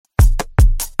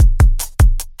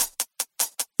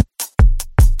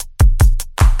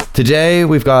Today,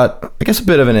 we've got, I guess, a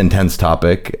bit of an intense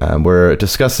topic. We're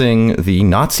discussing the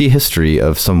Nazi history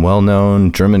of some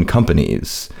well-known German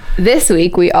companies. This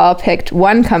week, we all picked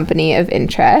one company of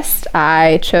interest.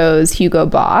 I chose Hugo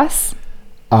Boss.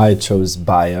 I chose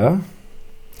Bayer.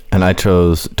 And I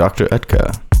chose Dr.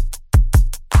 Oetker.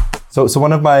 So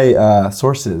one of my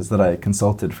sources that I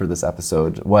consulted for this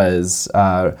episode was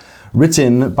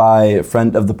written by a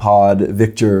friend of the pod,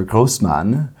 Victor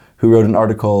Grossmann, who wrote an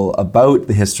article about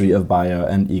the history of Bayer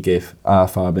and IG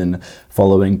Farben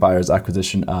following Bayer's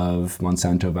acquisition of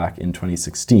Monsanto back in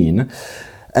 2016.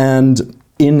 And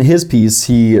in his piece,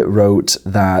 he wrote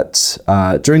that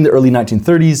during the early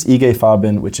 1930s, IG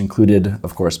Farben, which included,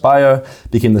 of course, Bayer,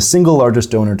 became the single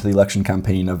largest donor to the election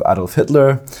campaign of Adolf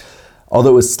Hitler. Although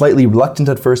it was slightly reluctant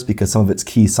at first because some of its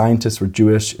key scientists were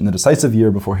Jewish, in the decisive year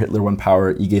before Hitler won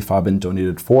power, IG Farben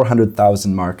donated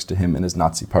 400,000 marks to him and his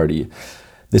Nazi party.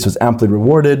 This was amply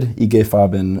rewarded. IG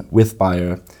Farben, with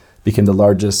Bayer, became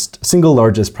the single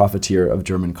largest profiteer of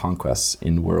German conquests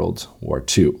in World War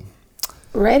II.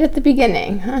 Right at the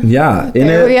beginning, huh? Yeah,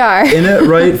 we are. In it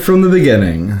right from the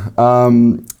beginning.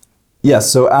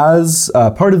 Yes, so as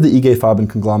part of the IG Farben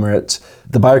conglomerate,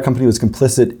 the Bayer company was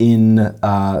complicit in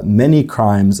many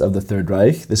crimes of the Third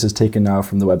Reich. This is taken now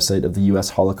from the website of the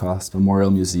U.S. Holocaust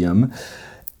Memorial Museum.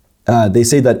 They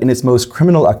say that in its most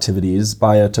criminal activities,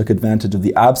 Bayer took advantage of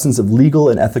the absence of legal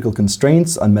and ethical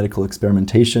constraints on medical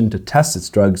experimentation to test its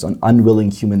drugs on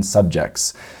unwilling human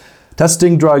subjects.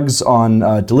 Testing drugs on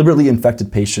deliberately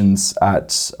infected patients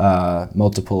at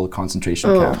multiple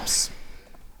concentration camps.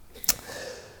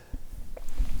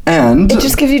 And it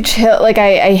just gives you chill. Like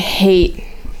I hate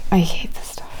this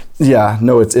stuff. Yeah,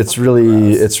 no, it's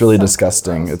really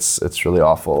disgusting. It's really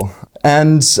awful.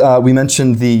 And we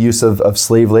mentioned the use of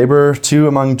slave labor too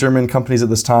among German companies at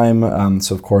this time.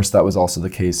 So of course that was also the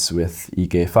case with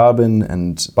IG Farben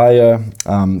and Bayer.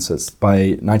 So it's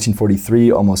by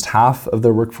 1943, almost half of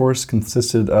their workforce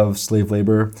consisted of slave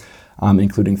labor,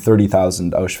 including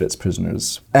 30,000 Auschwitz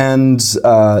prisoners. And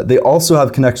they also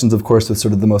have connections, of course, with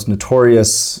sort of the most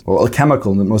notorious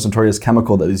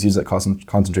chemical that is used at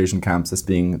concentration camps, this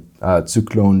being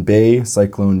Zyklon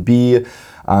B,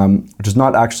 which is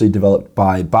not actually developed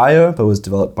by Bayer, but was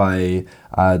developed by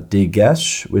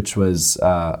Degesch, which was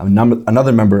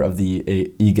another member of the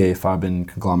IG Farben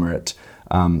conglomerate.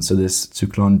 So this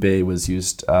Zyklon B was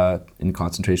used in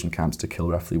concentration camps to kill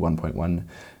roughly 1.1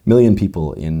 million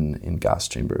people in gas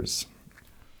chambers.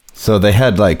 So they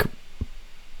had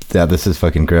this is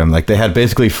fucking grim. Like they had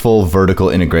basically full vertical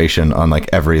integration on like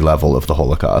every level of the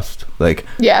Holocaust. Like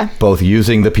both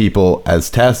using the people as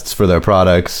tests for their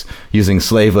products, using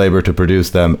slave labor to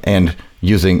produce them, and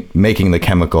making the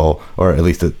chemical, or at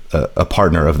least a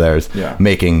partner of theirs,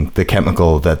 making the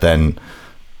chemical that then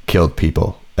killed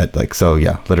people.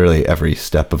 Literally every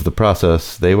step of the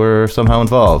process, they were somehow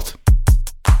involved.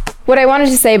 What I wanted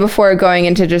to say before going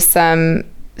into just some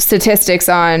statistics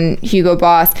on Hugo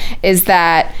Boss is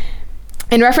that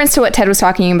in reference to what Ted was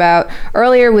talking about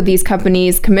earlier with these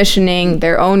companies commissioning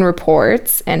their own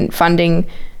reports and funding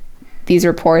these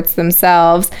reports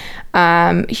themselves,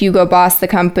 Hugo Boss, the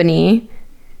company,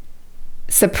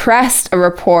 suppressed a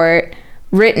report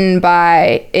written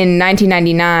in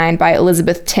 1999 by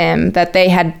Elizabeth Timm that they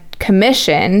had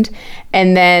commissioned,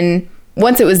 and then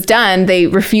once it was done, they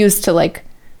refused to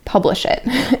publish it.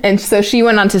 And so she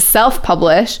went on to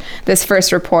self-publish this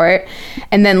first report,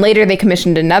 and then later they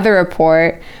commissioned another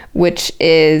report, which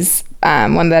is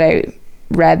one that I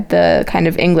read the kind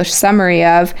of English summary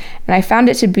of, and I found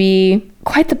it to be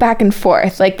quite the back and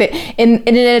forth. In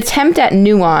an attempt at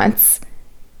nuance,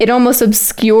 it almost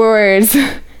obscures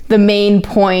the main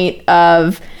point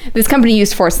of this company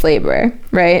used forced labor,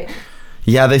 right?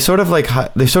 Yeah, they sort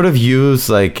of use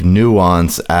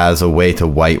nuance as a way to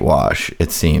whitewash.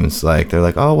 It seems like they're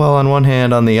like, oh well, on one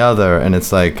hand, on the other, and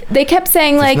it's like they kept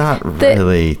saying not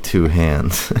really two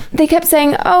hands. They kept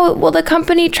saying, oh well, the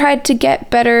company tried to get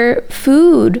better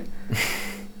food.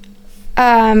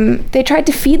 They tried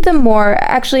to feed them more.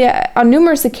 Actually, on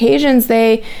numerous occasions,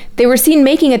 they were seen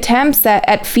making attempts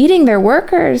at feeding their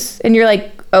workers, and you're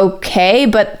like, okay,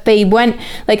 but they went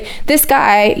this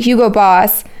guy Hugo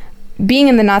Boss, being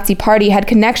in the Nazi party, had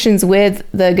connections with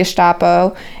the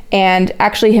Gestapo, and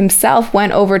actually himself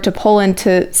went over to Poland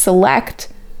to select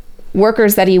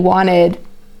workers that he wanted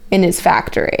in his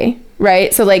factory,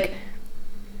 right? So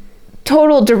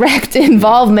total direct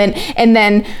involvement, and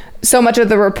then so much of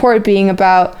the report being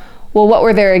about, well, what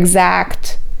were their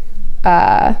exact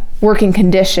working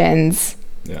conditions?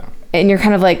 Yeah. And you're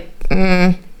kind of like,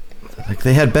 Like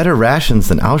they had better rations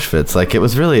than Auschwitz. Like it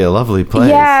was really a lovely place.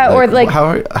 Yeah, like, or like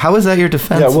how is that your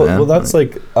defense? Yeah, man? well, that's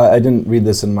like I didn't read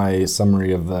this in my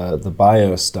summary of the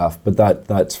bio stuff, but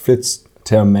that Fritz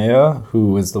Termeyer,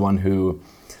 who was the one who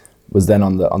was then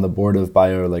on the board of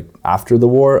Bayer, like after the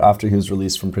war, after he was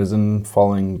released from prison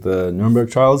following the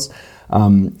Nuremberg trials,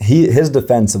 his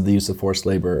defense of the use of forced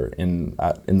labor in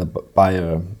the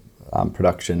Bayer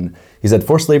production, he said,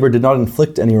 forced labor did not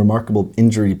inflict any remarkable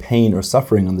injury, pain, or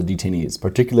suffering on the detainees,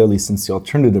 particularly since the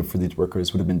alternative for these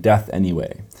workers would have been death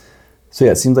anyway. So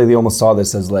yeah, it seems like they almost saw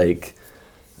this as like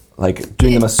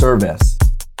doing them a service.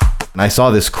 And I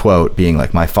saw this quote being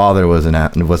like, my father was a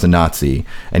Nazi,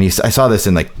 and I saw this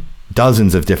in like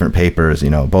dozens of different papers,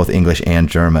 both English and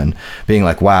German, being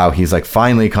like, wow, he's like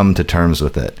finally come to terms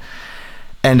with it.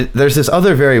 And there's this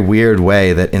other very weird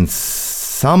way that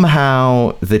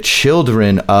somehow the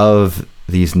children of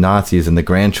these Nazis and the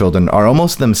grandchildren are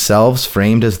almost themselves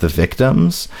framed as the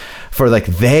victims, for like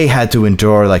they had to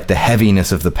endure like the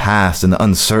heaviness of the past and the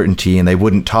uncertainty, and they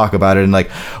wouldn't talk about it, and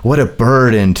like what a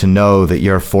burden to know that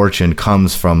your fortune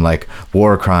comes from like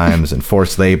war crimes and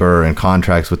forced labor and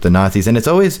contracts with the Nazis. And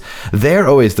they're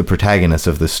always the protagonists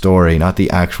of the story, not the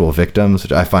actual victims,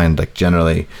 which I find like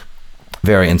generally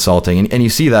very insulting. And you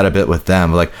see that a bit with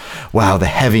them, like, wow, the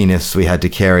heaviness we had to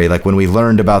carry. Like when we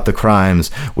learned about the crimes,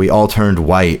 we all turned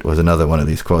white, was another one of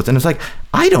these quotes. And it's like,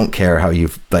 I don't care how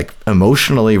you've like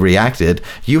emotionally reacted.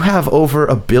 You have over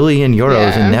 €1 billion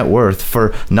in net worth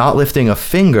for not lifting a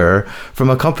finger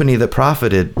from a company that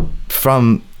profited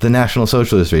from the National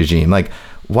Socialist regime. Like,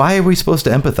 why are we supposed to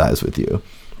empathize with you?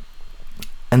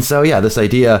 And so, yeah, this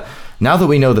idea, now that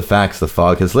we know the facts, the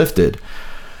fog has lifted.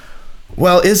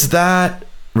 Well, is that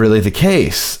really the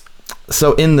case?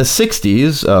 So in the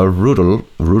 60s,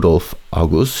 Rudolf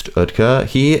August Oetker,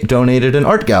 he donated an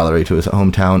art gallery to his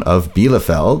hometown of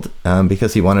Bielefeld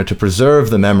because he wanted to preserve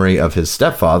the memory of his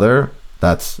stepfather.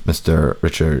 That's Dr.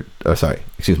 Richard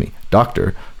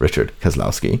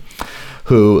Kozlowski,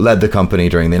 who led the company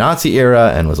during the Nazi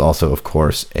era and was also, of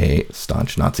course, a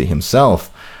staunch Nazi himself.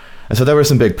 And so there were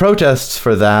some big protests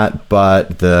for that,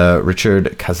 but the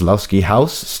Richard Kozlowski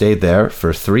House stayed there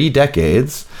for 3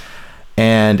 decades.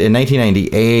 And in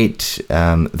 1998,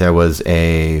 there was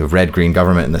a red-green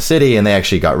government in the city, and they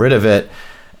actually got rid of it.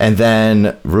 And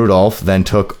then Rudolf then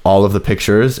took all of the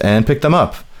pictures and picked them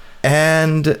up.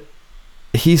 And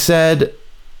he said,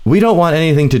 we don't want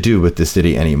anything to do with the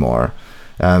city anymore.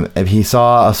 He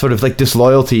saw a sort of like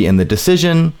disloyalty in the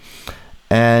decision.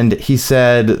 And he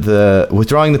said the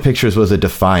withdrawing the pictures was a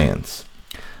defiance.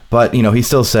 But, he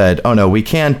still said, oh no, we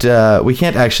can't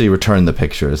actually return the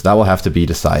pictures. That will have to be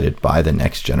decided by the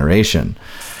next generation.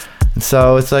 And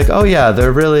so it's like, oh yeah,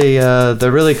 they're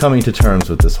really coming to terms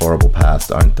with this horrible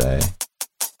past, aren't they?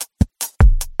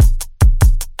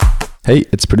 Hey,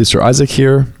 it's producer Isaac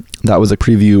here. That was a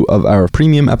preview of our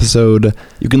premium episode.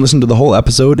 You can listen to the whole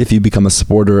episode if you become a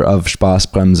supporter of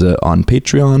Spaßbremse on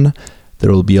Patreon.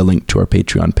 There will be a link to our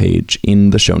Patreon page in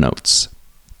the show notes.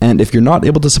 And if you're not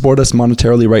able to support us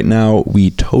monetarily right now, we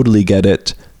totally get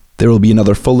it. There will be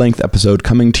another full-length episode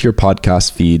coming to your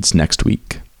podcast feeds next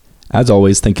week. As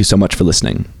always, thank you so much for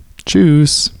listening.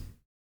 Tschüss!